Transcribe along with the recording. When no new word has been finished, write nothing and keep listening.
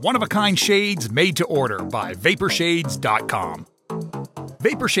One-of-a-kind shades made to order by Vaporshades.com.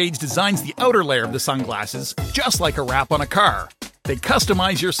 Vaporshades designs the outer layer of the sunglasses just like a wrap on a car. They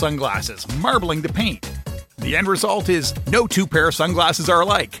customize your sunglasses, marbling the paint. The end result is no two pair of sunglasses are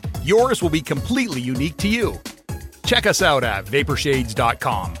alike. Yours will be completely unique to you. Check us out at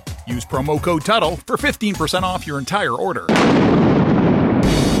Vaporshades.com. Use promo code Tuttle for 15% off your entire order.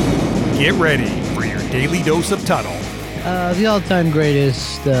 Get ready for your daily dose of Tuttle. The all-time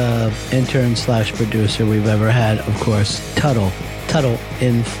greatest intern/producer we've ever had, of course, Tuttle. Tuttle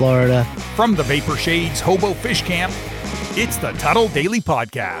in Florida. From the Vaporshades Hobo Fish Camp, it's the Tuttle Daily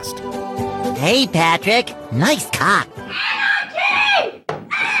Podcast. Hey, Patrick. Nice cock. Anarchy!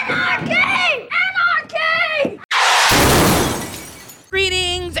 Anarchy! Anarchy!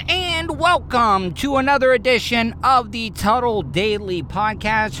 Greetings and welcome to another edition of the Tuttle Daily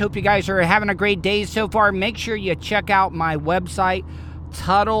Podcast. Hope you guys are having a great day so far. Make sure you check out my website,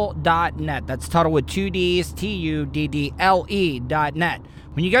 Tuttle.net. That's Tuttle with two D's, Tuddle.net.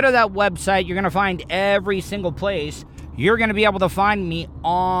 When you go to that website, you're going to find every single place you're going to be able to find me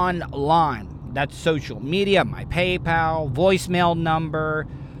online. That's social media, my PayPal, voicemail number,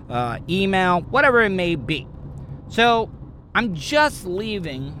 email, whatever it may be. So I'm just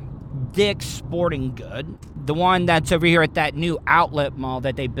leaving Dick's Sporting Good, the one that's over here at that new outlet mall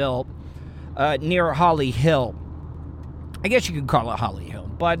that they built near Holly Hill. I guess you could call it Holly Hill.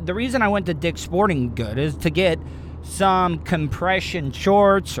 But the reason I went to Dick's Sporting Good is to get some compression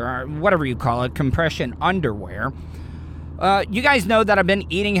shorts or whatever you call it, compression underwear. You guys know that I've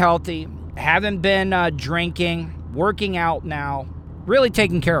been eating healthy, haven't been drinking, working out now, really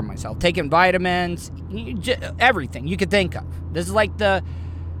taking care of myself, taking vitamins, everything you could think of. This is like the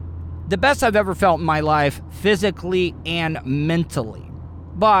best I've ever felt in my life, physically and mentally.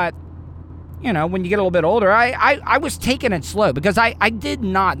 But, you know, when you get a little bit older, I was taking it slow because I did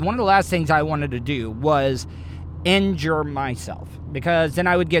not. One of the last things I wanted to do was injure myself, because then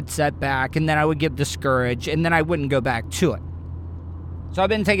I would get set back and then I would get discouraged and then I wouldn't go back to it. So I've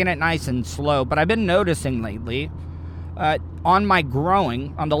been taking it nice and slow, but I've been noticing lately on my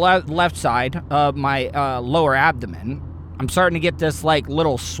growing, on the left side of my lower abdomen, I'm starting to get this like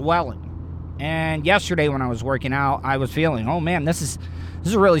little swelling. And yesterday when I was working out, I was feeling, oh man, this is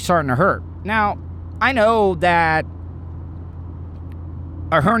really starting to hurt. Now, I know that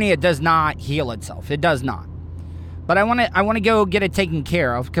a hernia does not heal itself. It does not. But I want to go get it taken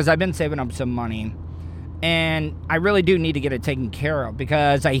care of because I've been saving up some money, and I really do need to get it taken care of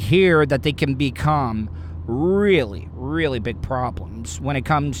because I hear that they can become really, really big problems when it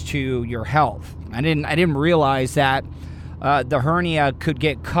comes to your health. I didn't realize that the hernia could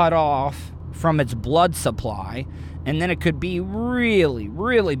get cut off from its blood supply, and then it could be really,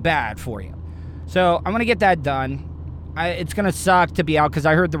 really bad for you. So I'm going to get that done. It's going to suck to be out because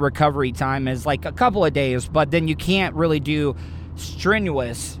I heard the recovery time is like a couple of days, but then you can't really do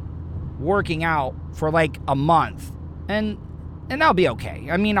strenuous working out for like a month. And that'll be okay.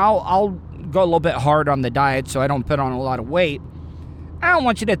 I mean, I'll go a little bit hard on the diet so I don't put on a lot of weight. I don't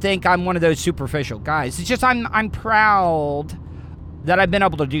want you to think I'm one of those superficial guys. It's just I'm proud that I've been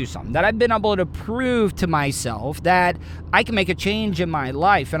able to do something, that I've been able to prove to myself that I can make a change in my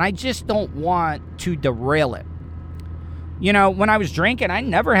life, and I just don't want to derail it. You know, when I was drinking, I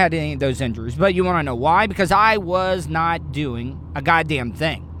never had any of those injuries. But you want to know why? Because I was not doing a goddamn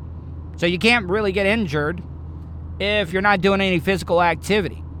thing. So you can't really get injured if you're not doing any physical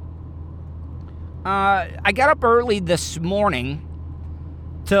activity. I got up early this morning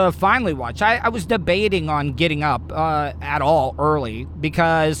to finally watch. I was debating on getting up at all early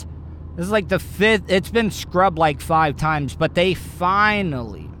because this is like the fifth. It's been scrubbed like 5 times, but they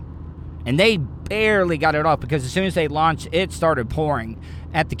finally, and they barely got it off because as soon as they launched, it started pouring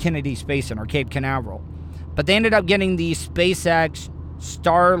at the Kennedy Space Center, Cape Canaveral. But they ended up getting the SpaceX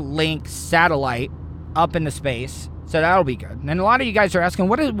Starlink satellite up into space, so that'll be good. And a lot of you guys are asking,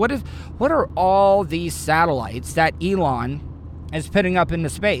 what are all these satellites that Elon is putting up into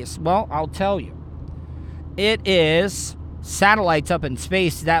space? Well, I'll tell you. It is satellites up in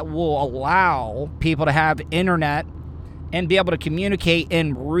space that will allow people to have internet and be able to communicate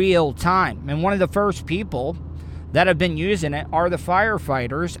in real time. And one of the first people that have been using it are the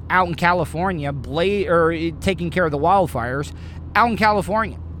firefighters out in California, taking care of the wildfires out in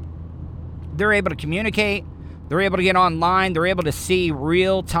California. They're able to communicate. They're able to get online. They're able to see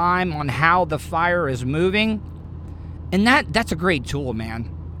real time on how the fire is moving. And that's a great tool,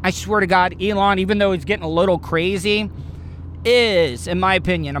 man. I swear to God, Elon, even though he's getting a little crazy, is, in my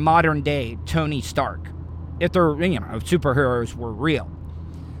opinion, a modern day Tony Stark. If they're, if superheroes were real.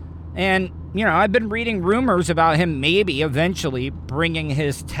 And I've been reading rumors about him maybe eventually bringing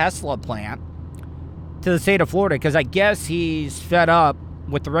his Tesla plant to the state of Florida, because I guess he's fed up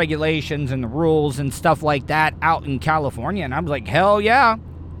with the regulations and the rules and stuff like that out in California. And I'm like, hell yeah.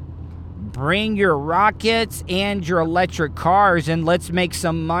 Bring your rockets and your electric cars and let's make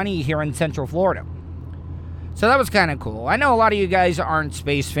some money here in Central Florida. So that was kind of cool. I know a lot of you guys aren't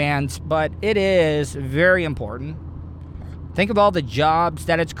space fans, but it is very important. Think of all the jobs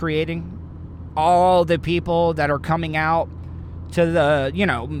that it's creating. All the people that are coming out to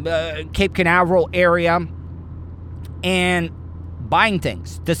the, Cape Canaveral area and buying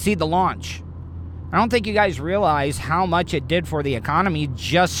things to see the launch. I don't think you guys realize how much it did for the economy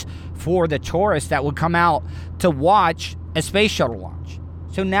just for the tourists that would come out to watch a space shuttle launch.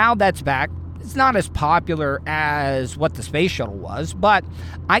 So now that's back. It's not as popular as what the space shuttle was, but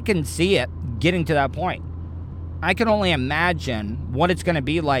I can see it getting to that point. I can only imagine what it's going to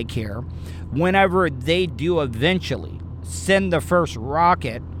be like here whenever they do eventually send the first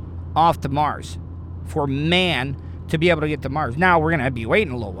rocket off to Mars for man to be able to get to Mars. Now, we're going to be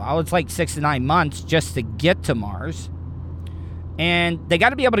waiting a little while. It's like 6 to 9 months just to get to Mars. And they got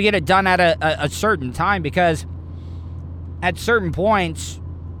to be able to get it done at a certain time, because at certain points,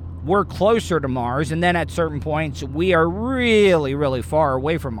 we're closer to Mars, and then at certain points, we are really, really far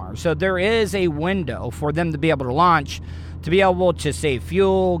away from Mars. So there is a window for them to be able to launch, to be able to save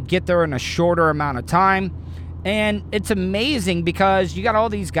fuel, get there in a shorter amount of time. And it's amazing because you got all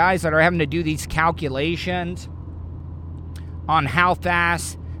these guys that are having to do these calculations on how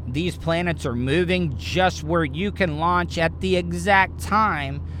fast these planets are moving, just where you can launch at the exact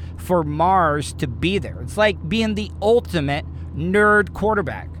time for Mars to be there. It's like being the ultimate nerd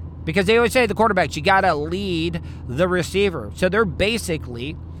quarterback, because they always say the quarterbacks, you got to lead the receiver. So they're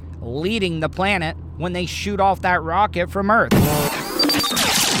basically leading the planet when they shoot off that rocket from Earth.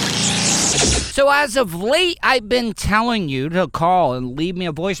 So as of late, I've been telling you to call and leave me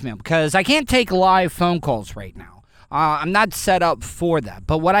a voicemail, because I can't take live phone calls right now. I'm not set up for that.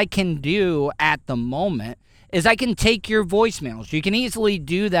 But what I can do at the moment is I can take your voicemails. You can easily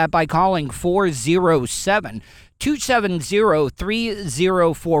do that by calling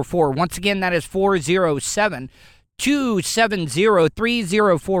 407-270-3044. Once again, that is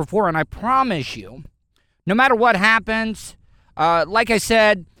 407-270-3044. And I promise you, no matter what happens, like I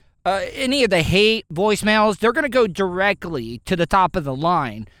said, any of the hate voicemails, they're going to go directly to the top of the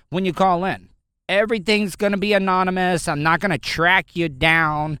line when you call in. Everything's going to be anonymous. I'm not going to track you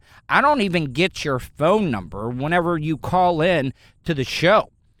down. I don't even get your phone number whenever you call in to the show.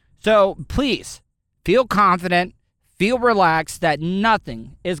 So please feel confident, feel relaxed that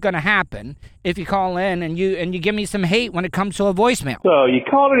nothing is going to happen if you call in and you give me some hate when it comes to a voicemail. So you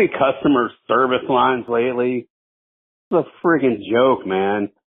called any customer service lines lately? It's a freaking joke, man.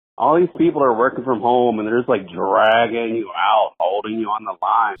 All these people are working from home, and they're just like dragging you out, holding you on the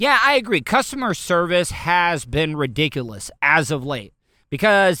line. Yeah, I agree. Customer service has been ridiculous as of late,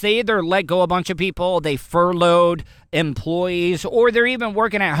 because they either let go a bunch of people, they furloughed employees, or they're even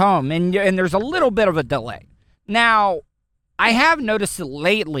working at home, and there's a little bit of a delay. Now, I have noticed that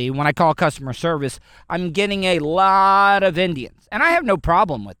lately when I call customer service, I'm getting a lot of Indians, and I have no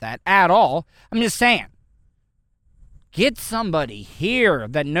problem with that at all. I'm just saying, get somebody here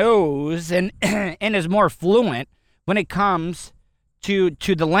that knows and and is more fluent when it comes to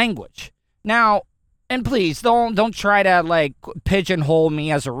the language. Now, and please don't try to like pigeonhole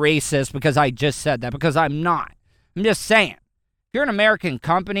me as a racist because I just said that, because I'm not. I'm just saying, if you're an American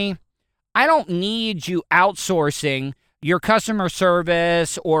company, I don't need you outsourcing your customer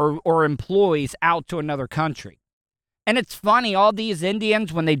service or employees out to another country. And it's funny, all these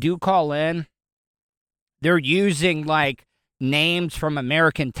Indians, when they do call in, they're using like names from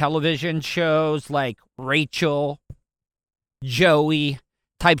American television shows like Rachel, Joey,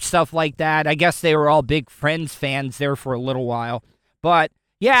 type stuff like that. I guess they were all big Friends fans there for a little while. But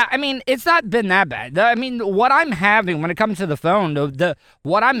yeah, I mean, it's not been that bad. I mean, what I'm having when it comes to the phone,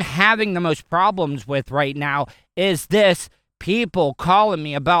 what I'm having the most problems with right now is this: people calling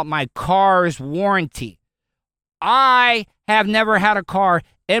me about my car's warranty. I have never had a car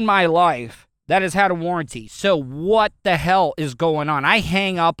in my life that has had a warranty. So what the hell is going on? I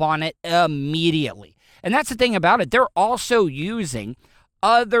hang up on it immediately. And that's the thing about it. They're also using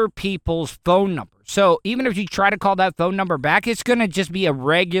other people's phone numbers. So even if you try to call that phone number back, it's going to just be a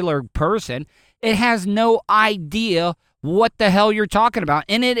regular person. It has no idea what the hell you're talking about.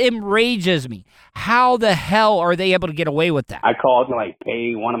 And it enrages me. How the hell are they able to get away with that? I called to like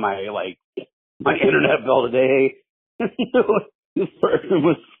pay one of my internet bill today. This person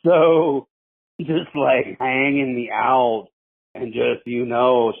was so just like hanging me out. and just,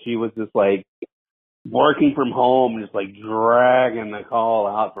 she was just like working from home, just like dragging the call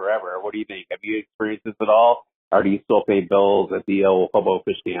out forever. What do you think? Have you experienced this at all? Or do you still pay bills at the old hobo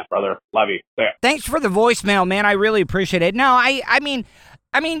fish camp, brother? Love you. There. Thanks for the voicemail, man. I really appreciate it. No, I mean,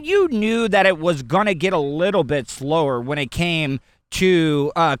 you knew that it was going to get a little bit slower when it came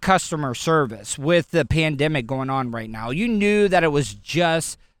to customer service with the pandemic going on right now. You knew that it was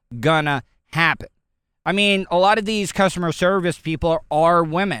just going to happen. I mean, a lot of these customer service people are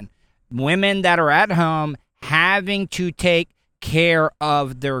women that are at home having to take care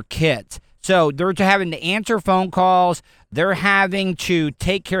of their kids. So they're having to answer phone calls. They're having to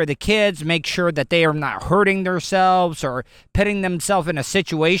take care of the kids, make sure that they are not hurting themselves or putting themselves in a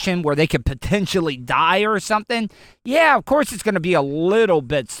situation where they could potentially die or something. Yeah, of course it's going to be a little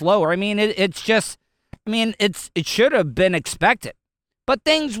bit slower. I mean, it should have been expected. But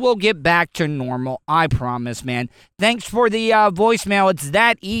things will get back to normal, I promise, man. Thanks for the voicemail. It's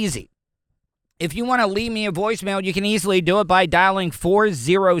that easy. If you want to leave me a voicemail, you can easily do it by dialing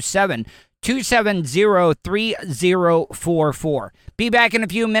 407-270-3044. Be back in a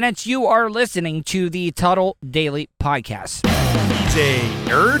few minutes. You are listening to the Tuttle Daily Podcast. He's a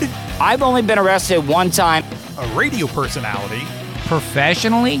nerd, I've only been arrested one time. a radio personality,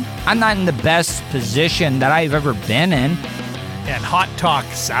 Professionally, I'm not in the best position that I've ever been in. and hot talk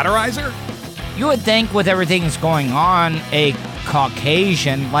satirizer. You would think with everything that's going on, a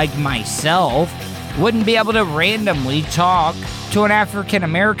Caucasian like myself wouldn't be able to randomly talk to an African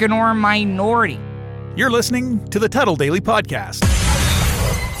American or a minority. You're listening to the Tuttle Daily Podcast.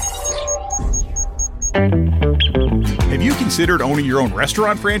 Have you considered owning your own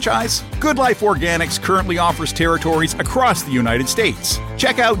restaurant franchise? Good Life Organics currently offers territories across the United States.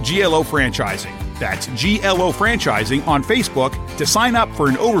 Check out GLO Franchising. That's GLO Franchising on Facebook to sign up for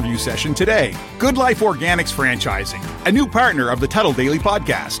an overview session today. Good Life Organics Franchising, a new partner of the Tuttle Daily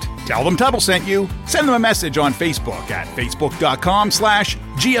Podcast. Tell them Tuttle sent you. Send them a message on Facebook at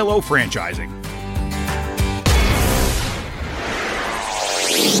facebook.com/GLO Franchising.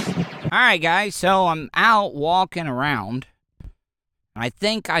 All right, guys, so I'm out walking around. I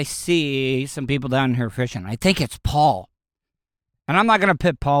think I see some people down here fishing. I think it's Paul. And I'm not going to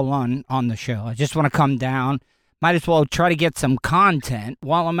put Paul on the show. I just want to come down. Might as well try to get some content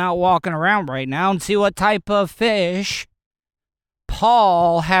while I'm out walking around right now and see what type of fish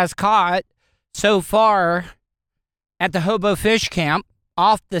Paul has caught so far at the Hobo Fish Camp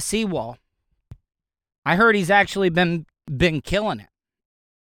off the seawall. I heard he's actually been killing it.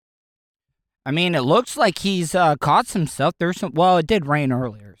 I mean, it looks like he's caught some stuff. Well, it did rain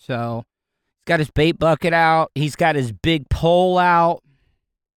earlier, so he's got his bait bucket out. He's got his big pole out.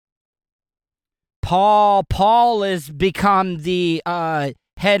 Paul has become the head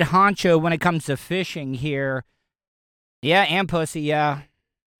honcho when it comes to fishing here. Yeah, and pussy, yeah.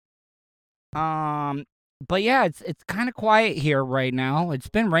 But yeah, it's kind of quiet here right now. It's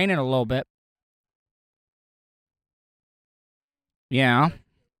been raining a little bit. Yeah.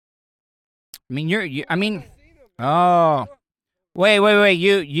 I mean, oh. Wait.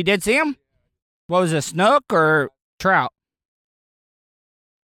 You did see him? What was it, snook or trout?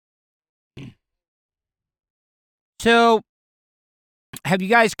 So, have you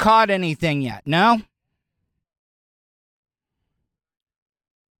guys caught anything yet? No?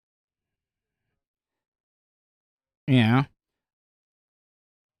 Yeah.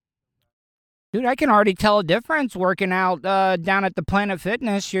 Dude, I can already tell a difference working out down at the Planet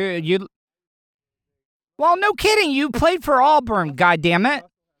Fitness. Well, no kidding. You played for Auburn, goddammit.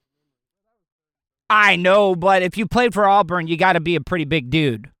 I know, but if you played for Auburn, you got to be a pretty big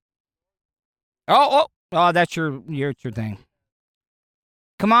dude. Oh, that's your thing.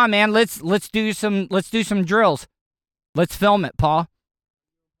 Come on, man. Let's do some drills. Let's film it, Paul.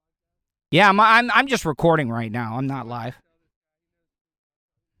 Yeah, I'm just recording right now. I'm not live.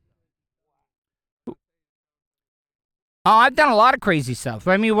 Oh, I've done a lot of crazy stuff.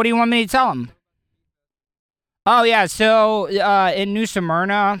 I mean, what do you want me to tell him? Oh, yeah, so in New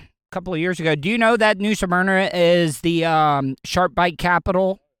Smyrna a couple of years ago, do you know that New Smyrna is the shark bite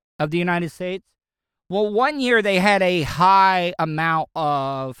capital of the United States? Well, one year they had a high amount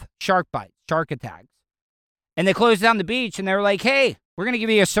of shark bites, shark attacks. And they closed down the beach, and they were like, hey, we're going to give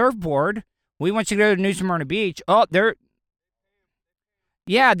you a surfboard. We want you to go to New Smyrna Beach. Oh,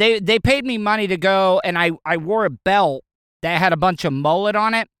 yeah, they paid me money to go, and I wore a belt that had a bunch of mullet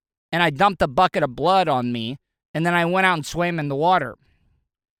on it, and I dumped a bucket of blood on me. And then I went out and swam in the water.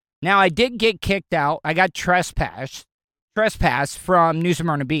 Now, I did get kicked out. I got trespassed from New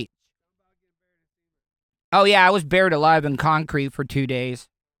Smyrna Beach. Oh, yeah, I was buried alive in concrete for 2 days.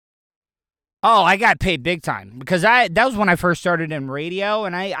 Oh, I got paid big time because that was when I first started in radio,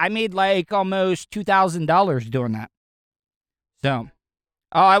 and I made like almost $2,000 doing that. So,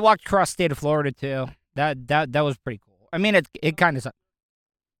 I walked across the state of Florida too. That was pretty cool. I mean, it kind of.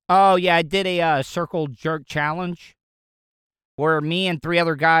 Oh yeah, I did a circle jerk challenge where me and 3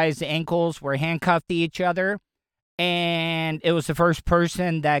 other guys' ankles were handcuffed to each other, and it was the first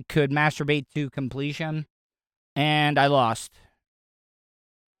person that could masturbate to completion, and I lost.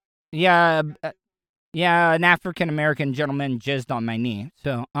 Yeah, an African American gentleman jizzed on my knee.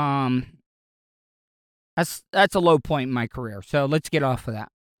 So, that's a low point in my career. So let's get off of that.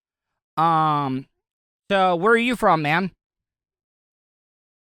 So where are you from, man?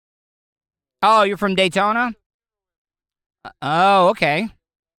 Oh, you're from Daytona? Oh, okay.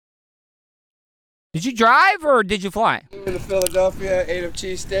 Did you drive or did you fly? Went to Philadelphia, ate a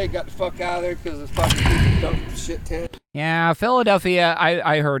cheesesteak, got the fuck out of there because the fucking people dumped shit tent. Yeah, Philadelphia,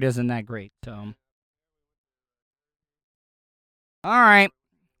 I heard isn't that great. So, all right.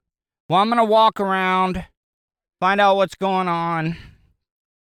 Well, I'm gonna walk around, find out what's going on.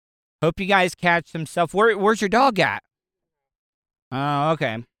 Hope you guys catch some stuff. Where's your dog at? Oh,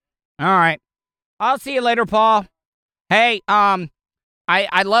 okay. All right. I'll see you later, Paul. Hey,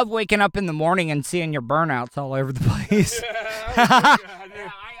 I love waking up in the morning and seeing your burnouts all over the place.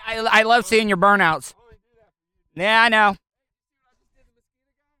 I love seeing your burnouts. Yeah, I know.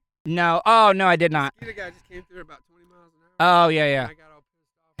 No. Oh, no, I did not. The guy just came through about 20 miles an hour. Oh, yeah. I got all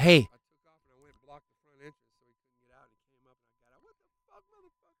pissed off. Hey. I took off and I went and blocked the front entrance so he couldn't get out. He came up and I got out. What the fuck,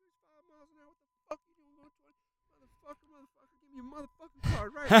 motherfucker? It's 5 miles an hour. What the fuck you doing going 20? Motherfucker, give me a motherfucking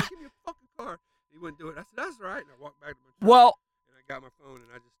card. Right now, give me a fucking card. He wouldn't do it. I said, that's right. And I walked back to my truck. Well. And I got my phone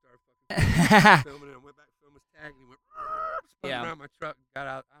and I just started fucking filming it. I went back to film his tag and he went spun around my truck and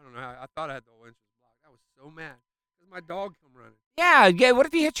got out. I don't know how. I thought I had the whole entrance blocked. I was so mad. Because my dog come running. Yeah. What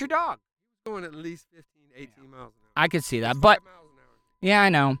if you hit your dog? He was going at least 15, 18 miles an hour. I could see that. 5 But, miles an hour. yeah, I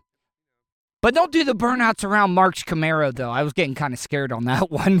know. But don't do the burnouts around Mark's Camaro, though. I was getting kind of scared on that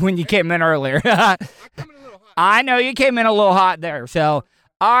one when you came in earlier. I come in a little hot. I know you came in a little hot there. So,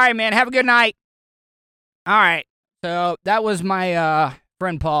 all right, man. Have a good night. All right. So that was my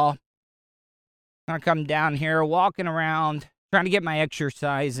friend Paul. I'm gonna come down here, walking around, trying to get my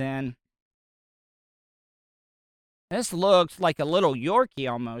exercise in. This looks like a little Yorkie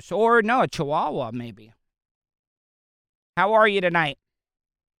almost, or no, a Chihuahua maybe. How are you tonight?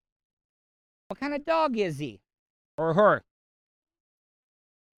 What kind of dog is he? Or her?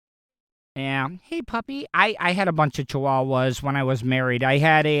 Yeah. Hey, puppy. I had a bunch of Chihuahuas when I was married. I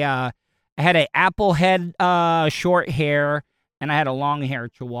had a apple head, short hair, and I had a long hair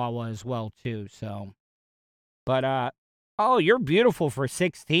Chihuahua as well too. So, but oh, you're beautiful for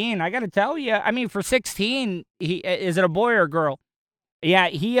 16. I gotta tell you. I mean, for 16, is it a boy or a girl? Yeah,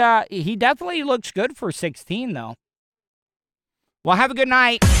 he definitely looks good for 16 though. Well, have a good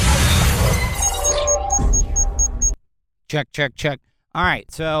night. Check. All right,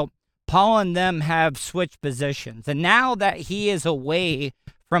 so Paul and them have switched positions, and now that he is away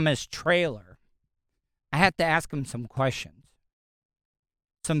from his trailer, I have to ask him some questions.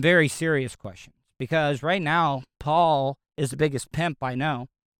 Some very serious questions. Because right now, Paul is the biggest pimp I know.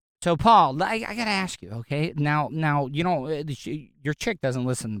 So, Paul, I got to ask you, okay? Now, you know, your chick doesn't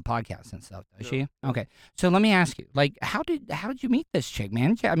listen to podcasts and stuff, does she? Okay. So let me ask you, like, how did you meet this chick,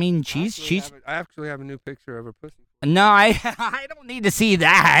 man? I mean, she's. I actually have a new picture of her pussy. No, I don't need to see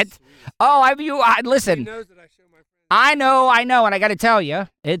that. Oh, listen. She knows that I show my friends. I know, and I got to tell you,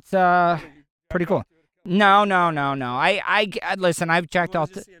 it's pretty cool. No. I listen. I've checked all.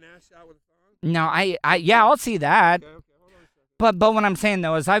 No, yeah, I'll see that. Okay, hold on a second. But what I'm saying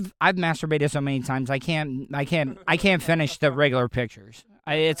though is I've masturbated so many times I can't finish the regular pictures.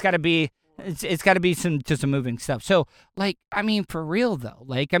 It's got to be some moving stuff. So like I mean for real though,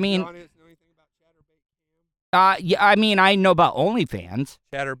 like I mean. The audience know anything about Chatterbait? Yeah, I mean I know about OnlyFans.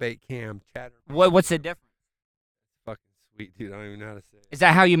 Chatterbait Cam. What's the difference? Fucking sweet, dude. I don't even know how to say it. Is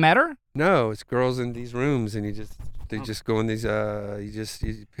that how you met her? No, it's girls in these rooms, and they just go in these.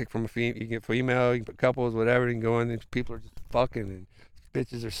 You pick from you get female, you can put couples, whatever. You can go in, and people are just fucking, and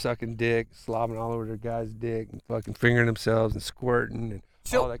bitches are sucking dick, slobbing all over their guy's dick, and fucking fingering themselves and squirting and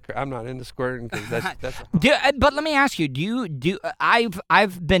all that. I'm not into squirting because that's. But let me ask you: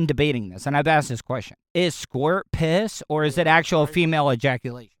 I've been debating this, and I've asked this question: is squirt piss or is it actual female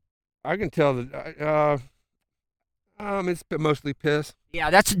ejaculation? I can tell that. It's mostly piss. Yeah,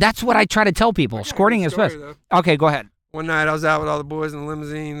 that's what I try to tell people. Squirting is piss. Okay, go ahead. One night I was out with all the boys in the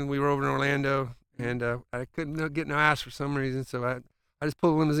limousine, and we were over in Orlando, and I couldn't get no ass for some reason, so I just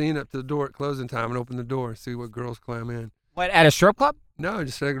pulled the limousine up to the door at closing time and opened the door and see what girls climb in. What, at a strip club? No,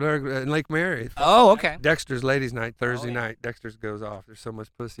 just regular in Lake Mary. Oh, okay. Dexter's ladies' night, Thursday yeah. night. Dexter's goes off. There's so much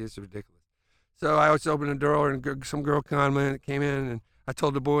pussy, it's ridiculous. So I was opening the door, and some girl came in, and I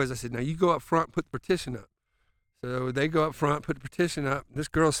told the boys, I said, now you go up front, put the partition up. So they go up front, put the partition up. This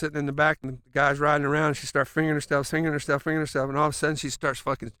girl's sitting in the back, and the guy's riding around, and she starts fingering herself, and all of a sudden she starts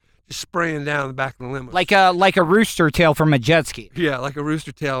fucking just spraying down the back of the limo. Like a rooster tail from a jet ski. Yeah, like a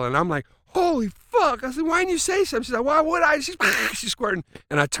rooster tail. And I'm like, holy fuck. I said, why didn't you say something? She's like, why would I? She's squirting.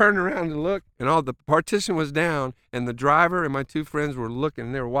 And I turned around to look, and all the partition was down, and the driver and my two friends were looking,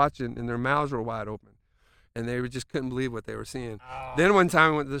 and they were watching, and their mouths were wide open. And they just couldn't believe what they were seeing. Oh. Then one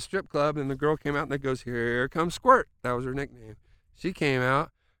time I went to the strip club, and the girl came out, and they goes, here comes Squirt. That was her nickname. She came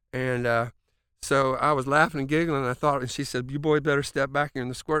out, and so I was laughing and giggling, and I thought, and she said, you boys better step back. You're in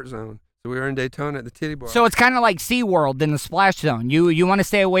the squirt zone. So we were in Daytona at the Titty Bar. So it's kind of like SeaWorld in the splash zone. You want to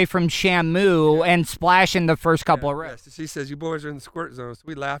stay away from Shamu and splash in the first couple of rows. So she says, you boys are in the squirt zone. So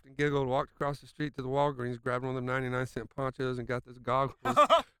we laughed and giggled, walked across the street to the Walgreens, grabbed one of them 99-cent ponchos and got those goggles.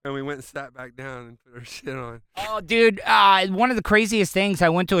 And we went and sat back down and put our shit on. Oh, dude, one of the craziest things, I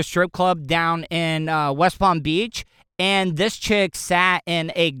went to a strip club down in West Palm Beach, and this chick sat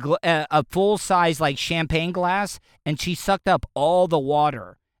in a full-size, like, champagne glass, and she sucked up all the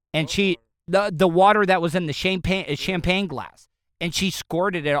water. And the water that was in the champagne glass, and she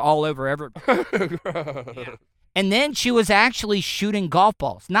squirted it all over everybody. Yeah. And then she was actually shooting golf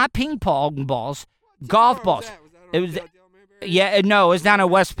balls, not ping pong balls, golf balls. It was, no, it was down at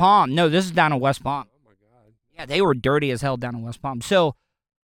West Palm. No, this is down at West Palm. Oh my God. Yeah, they were dirty as hell down at West Palm. So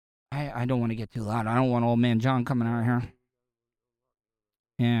I don't want to get too loud. I don't want old man John coming out here.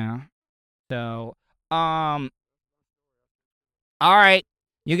 Yeah. So all right.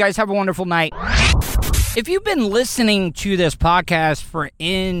 You guys have a wonderful night. If you've been listening to this podcast for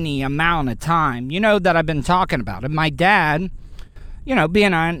any amount of time, you know that I've been talking about it. My dad,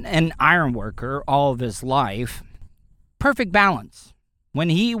 being an iron worker all of his life, perfect balance. When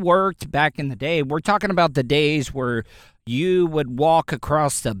he worked back in the day, we're talking about the days where you would walk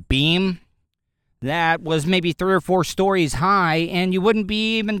across the beam that was maybe 3 or 4 stories high and you wouldn't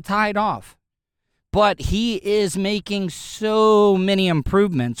be even tied off. But he is making so many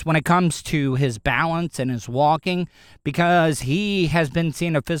improvements when it comes to his balance and his walking because he has been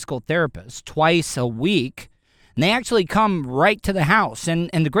seeing a physical therapist twice a week. And they actually come right to the house. And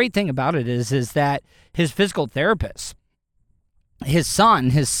the great thing about it is that his physical therapist, his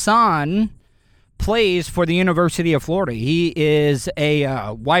son plays for the University of Florida. He is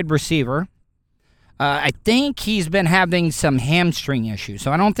a wide receiver. I think he's been having some hamstring issues,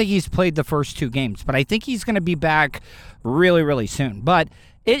 so I don't think he's played the first 2 games, but I think he's going to be back really, really soon. But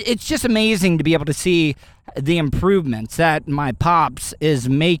it's just amazing to be able to see the improvements that my pops is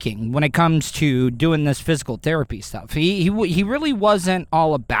making when it comes to doing this physical therapy stuff. He really wasn't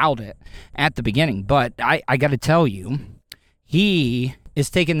all about it at the beginning, but I got to tell you, he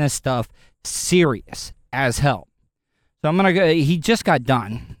is taking this stuff serious as hell. So I'm going to go, he just got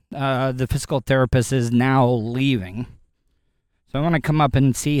done. The physical therapist is now leaving. So I'm going to come up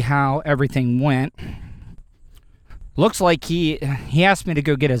and see how everything went. Looks like he asked me to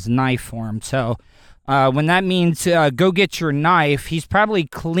go get his knife for him. So when that means go get your knife, he's probably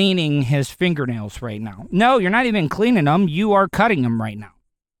cleaning his fingernails right now. No, you're not even cleaning them. You are cutting them right now.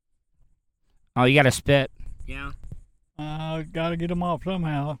 Oh, you got to spit. Yeah. Got to get them off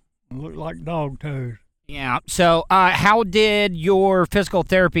somehow. They look like dog toes. Yeah. So how did your physical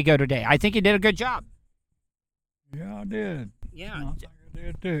therapy go today? I think you did a good job. Yeah, I did. Yeah. I think I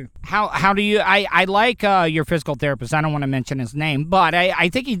did too. How do you, I like your physical therapist. I don't want to mention his name, but I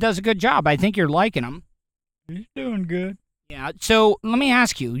think he does a good job. I think you're liking him. He's doing good. Yeah. So let me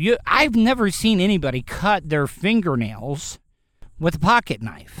ask you, I've never seen anybody cut their fingernails with a pocket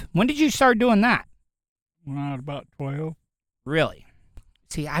knife. When did you start doing that? When I was about 12. Really?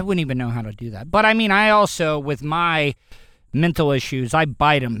 See, I wouldn't even know how to do that. But I mean, I also, with my mental issues, I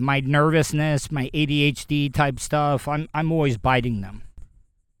bite them. My nervousness, my ADHD type stuff, I'm always biting them.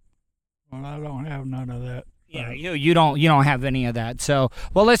 Well, I don't have none of that. Yeah, you don't have any of that. So,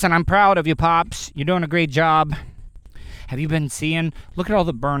 well, listen, I'm proud of you, Pops. You're doing a great job. Have you been seeing? Look at all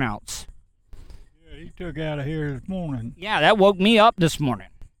the burnouts. Yeah, he took out of here this morning. Yeah, that woke me up this morning.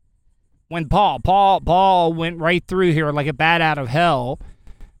 When Paul went right through here like a bat out of hell.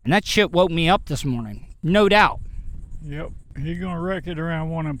 And that shit woke me up this morning, no doubt. Yep, he's going to wreck it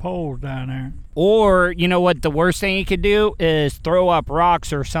around one of them poles down there. Or, you know what, the worst thing he could do is throw up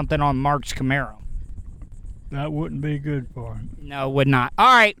rocks or something on Mark's Camaro. That wouldn't be good for him. No, it would not.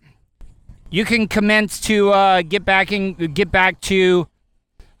 All right, you can commence to get back to,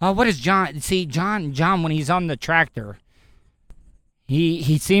 what is John? See, John, when he's on the tractor,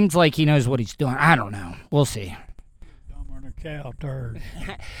 He seems like he knows what he's doing. I don't know. We'll see. Dumber than a cow turd.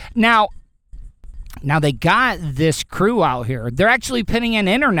 Now they got this crew out here. They're actually putting in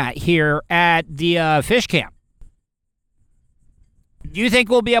internet here at the fish camp. Do you think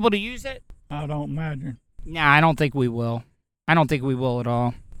we'll be able to use it? I don't imagine. Nah, I don't think we will. I don't think we will at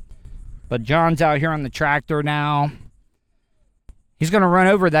all. But John's out here on the tractor now. He's going to run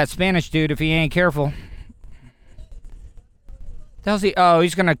over that Spanish dude if he ain't careful. Oh,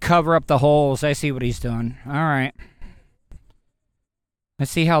 he's going to cover up the holes. I see what he's doing. All right.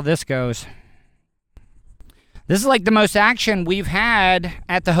 Let's see how this goes. This is like the most action we've had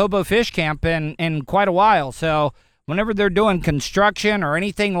at the Hobo Fish Camp in quite a while. So whenever they're doing construction or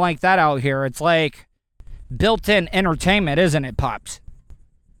anything like that out here, it's like built-in entertainment, isn't it, Pops?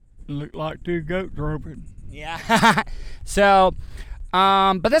 Look like two goats roping. Yeah. So,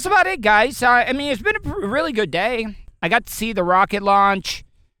 but that's about it, guys. I mean, it's been a really good day. I got to see the rocket launch.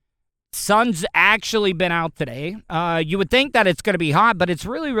 Sun's actually been out today. You would think that it's going to be hot, but it's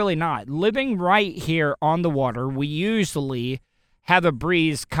really, really not. Living right here on the water, we usually have a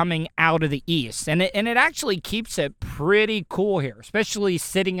breeze coming out of the east, and it actually keeps it pretty cool here, especially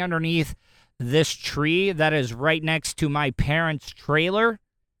sitting underneath this tree that is right next to my parents' trailer.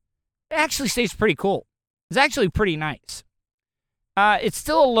 It actually stays pretty cool. It's actually pretty nice. It's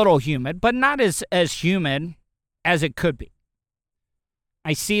still a little humid, but not as humid as it could be.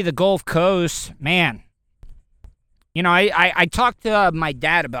 I see the Gulf Coast, man. You know, I talked to my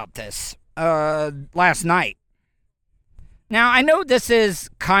dad about this last night. Now, I know this is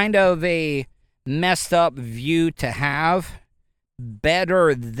kind of a messed up view to have.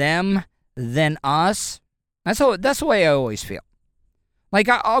 Better them than us. That's the way I always feel. Like,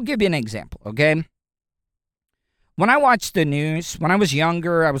 I'll give you an example, okay? When I watched the news, when I was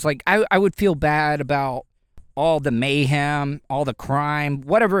younger, I was like, I would feel bad about all the mayhem, all the crime,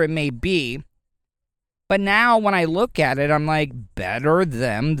 whatever it may be. But now when I look at it, I'm like, better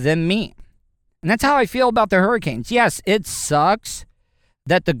them than me. And that's how I feel about the hurricanes. Yes, it sucks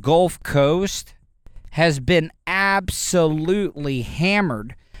that the Gulf Coast has been absolutely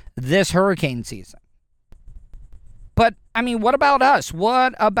hammered this hurricane season. But, I mean, what about us?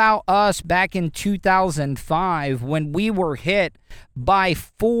 What about us back in 2005 when we were hit by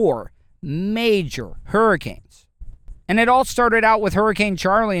 4 major hurricanes? And it all started out with Hurricane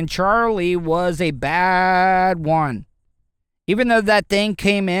Charlie, and Charlie was a bad one. Even though that thing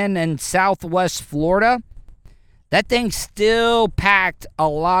came in southwest Florida, that thing still packed a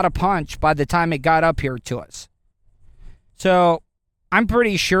lot of punch by the time it got up here to us. So I'm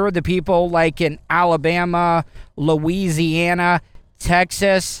pretty sure the people like in Alabama, Louisiana,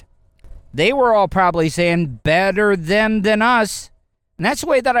 Texas, they were all probably saying better them than us. And that's the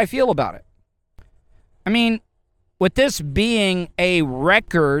way that I feel about it. I mean, with this being a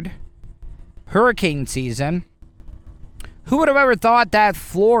record hurricane season, who would have ever thought that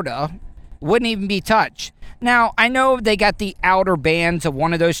Florida wouldn't even be touched? Now, I know they got the outer bands of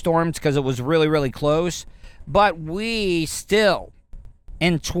one of those storms because it was really, really close. But we still,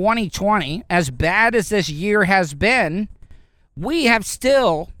 in 2020, as bad as this year has been, we have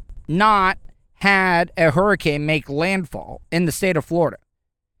still not had a hurricane make landfall in the state of Florida.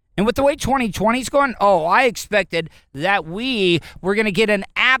 And with the way 2020 is going, I expected that we were going to get an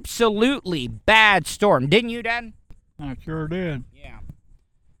absolutely bad storm. Didn't you, Dad? I sure did. Yeah.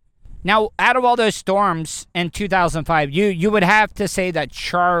 Now, out of all those storms in 2005, you would have to say that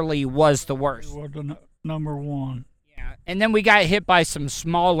Charlie was the worst. It was the number one. Yeah. And then we got hit by some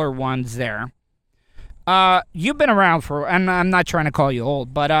smaller ones there. You've been around for, and I'm not trying to call you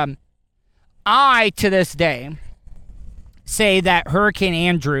old, but I, to this day, say that Hurricane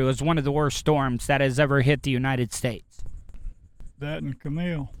Andrew is one of the worst storms that has ever hit the United States. That and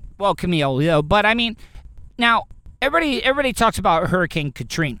Camille. Well, Camille, but I mean, now, everybody talks about Hurricane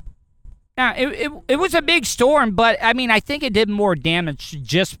Katrina. Now, it was a big storm, but I mean, I think it did more damage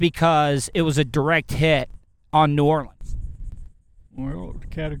just because it was a direct hit on New Orleans. Well, it's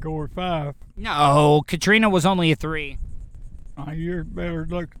Category 5. No, Katrina was only a 3. You better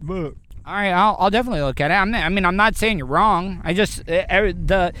look at the book. All right, I'll definitely look at it. I'm not saying you're wrong. I just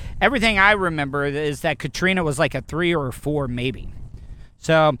everything I remember is that Katrina was like a 3 or a 4 maybe.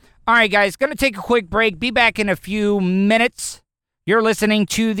 So, all right, guys, gonna take a quick break. Be back in a few minutes. You're listening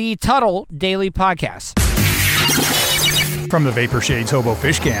to the Tuttle Daily Podcast. From the Vapor Shades Hobo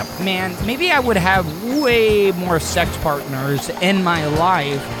Fish Camp. Man, maybe I would have way more sex partners in my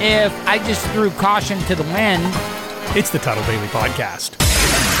life if I just threw caution to the wind. It's the Tuttle Daily Podcast.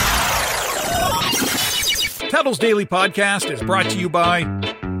 Tuttle's Daily Podcast is brought to you by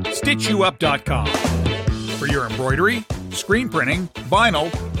StitchYouUp.com. For your embroidery, screen printing, vinyl,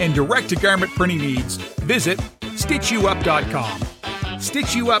 and direct-to-garment printing needs, visit StitchYouUp.com.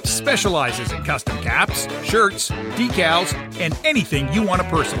 Stitch You Up specializes in custom caps, shirts, decals, and anything you want to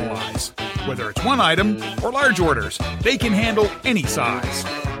personalize. Whether it's one item or large orders, they can handle any size.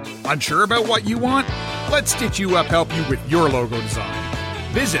 Unsure about what you want? Let Stitch You Up help you with your logo design.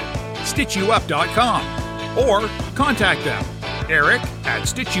 Visit StitchYouUp.com or contact them,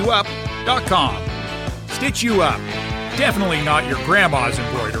 Eric@StitchYouUp.com. Stitch You Up. Definitely not your grandma's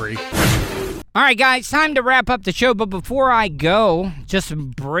embroidery. All right, guys, time to wrap up the show. But before I go, just some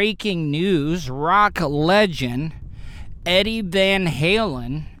breaking news. Rock legend Eddie Van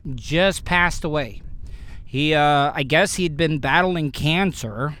Halen just passed away. He, I guess he'd been battling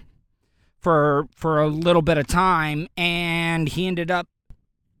cancer for a little bit of time, and he ended up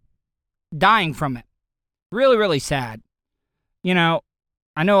dying from it. Really, really sad. You know,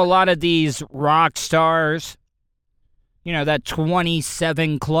 I know a lot of these rock stars, you know, that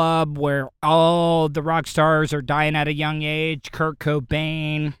 27 club where all the rock stars are dying at a young age. Kurt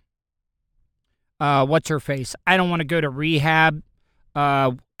Cobain. What's her face? I don't want to go to rehab.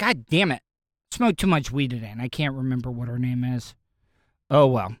 God damn it. Smoked too much weed today, and I can't remember what her name is. Oh,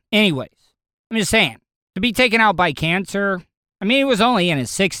 well. Anyways, I'm just saying, to be taken out by cancer, I mean, he was only in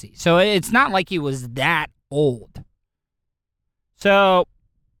his 60s, so it's not like he was that old. So,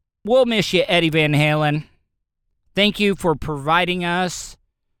 we'll miss you, Eddie Van Halen. Thank you for providing us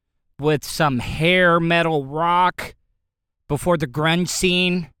with some hair metal rock before the grunge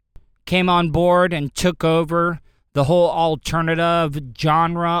scene came on board and took over the whole alternative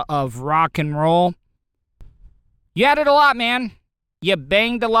genre of rock and roll. You had it a lot, man. You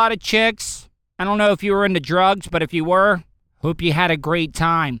banged a lot of chicks. I don't know if you were into drugs, but if you were, hope you had a great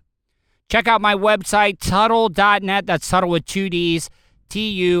time. Check out my website, Tuddle.net. That's Tuddle with 2 Ds,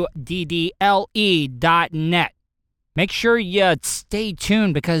 TUDDLE.net. Make sure you stay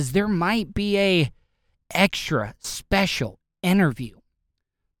tuned because there might be a extra special interview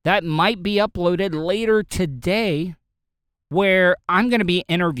that might be uploaded later today where I'm going to be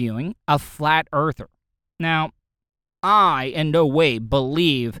interviewing a flat earther. Now, I in no way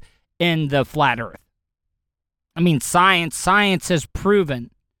believe in the flat earth. I mean, science has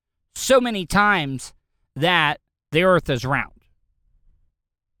proven so many times that the earth is round.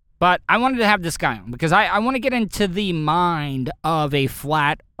 But I wanted to have this guy on because I want to get into the mind of a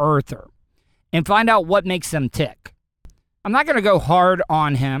flat earther and find out what makes them tick. I'm not going to go hard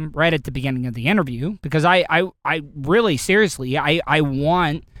on him right at the beginning of the interview because I really, seriously, I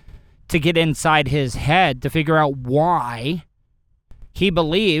want to get inside his head to figure out why he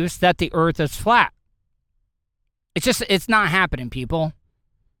believes that the earth is flat. It's not happening, people.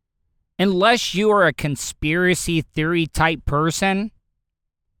 Unless you are a conspiracy theory type person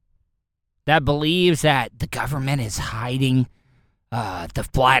that believes that the government is hiding the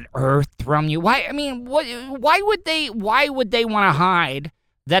flat earth from you. Why would they want to hide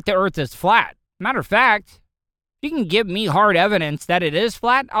that the earth is flat? Matter of fact, if you can give me hard evidence that it is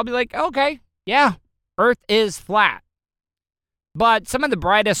flat, I'll be like, okay, yeah, earth is flat. But some of the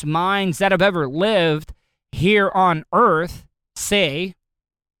brightest minds that have ever lived here on earth say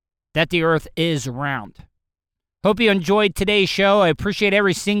that the earth is round. Hope you enjoyed today's show. I appreciate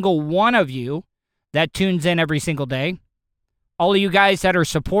every single one of you that tunes in every single day. All of you guys that are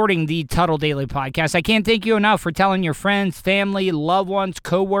supporting the Tuddle Daily Podcast, I can't thank you enough for telling your friends, family, loved ones,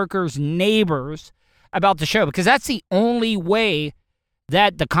 coworkers, neighbors about the show because that's the only way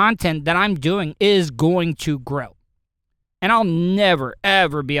that the content that I'm doing is going to grow. And I'll never,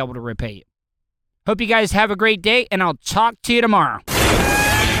 ever be able to repay you. Hope you guys have a great day, and I'll talk to you tomorrow.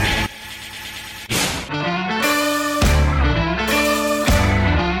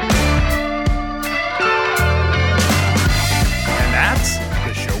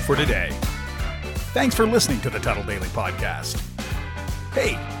 For today. Thanks for listening to the Tuddle Daily Podcast.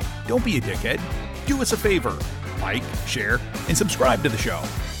 Hey, don't be a dickhead. Do us a favor. Like, share, and subscribe to the show.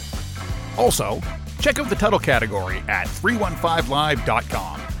 Also, check out the Tuddle category at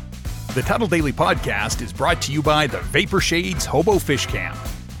 315live.com. The Tuddle Daily Podcast is brought to you by the Vapor Shades Hobo Fish Camp.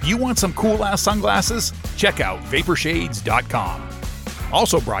 You want some cool-ass sunglasses? Check out vaporshades.com.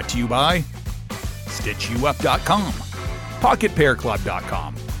 Also brought to you by StitchYouUp.com,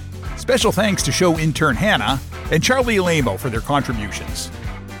 PocketPairClub.com. Special thanks to show intern Hannah and Charlie Alamo for their contributions.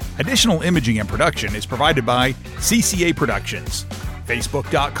 Additional imaging and production is provided by CCA Productions.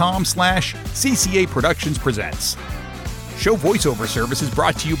 Facebook.com/CCA Productions Presents. Show voiceover service is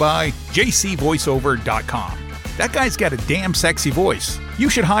brought to you by JCVoiceover.com. That guy's got a damn sexy voice. You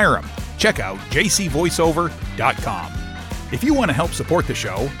should hire him. Check out JCVoiceover.com. If you want to help support the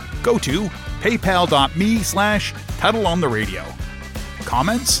show, go to paypal.me/Tuttle on the radio.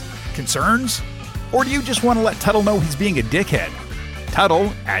 Comments? Concerns? Or do you just want to let Tuttle know he's being a dickhead?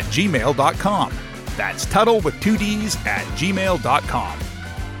 Tuttle@gmail.com. That's Tuttle with 2 D's at gmail.com.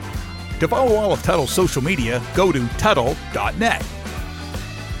 To follow all of Tuttle's social media, go to Tuttle.net.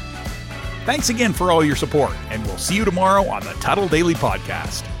 Thanks again for all your support, and we'll see you tomorrow on the Tuttle Daily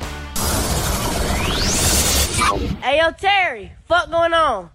Podcast. Hey, yo, Terry, fuck going on?